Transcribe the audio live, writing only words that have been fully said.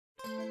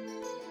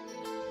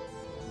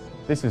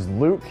This is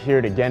Luke here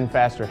at Again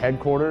Faster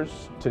headquarters.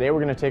 Today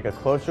we're going to take a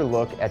closer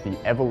look at the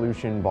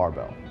Evolution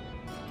Barbell.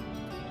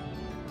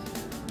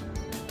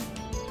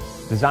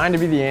 Designed to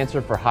be the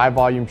answer for high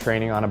volume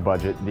training on a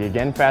budget, the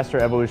Again Faster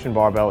Evolution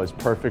Barbell is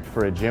perfect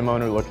for a gym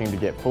owner looking to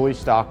get fully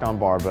stocked on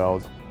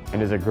barbells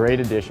and is a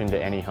great addition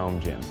to any home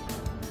gym.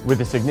 With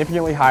a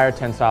significantly higher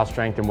tensile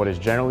strength than what is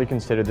generally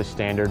considered the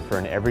standard for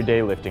an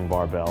everyday lifting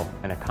barbell,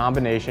 and a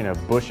combination of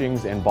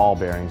bushings and ball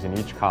bearings in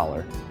each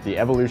collar, the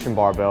Evolution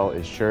Barbell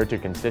is sure to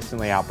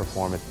consistently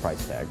outperform its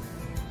price tag.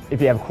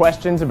 If you have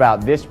questions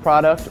about this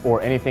product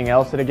or anything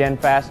else at Again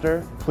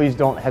Faster, please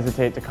don't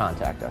hesitate to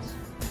contact us.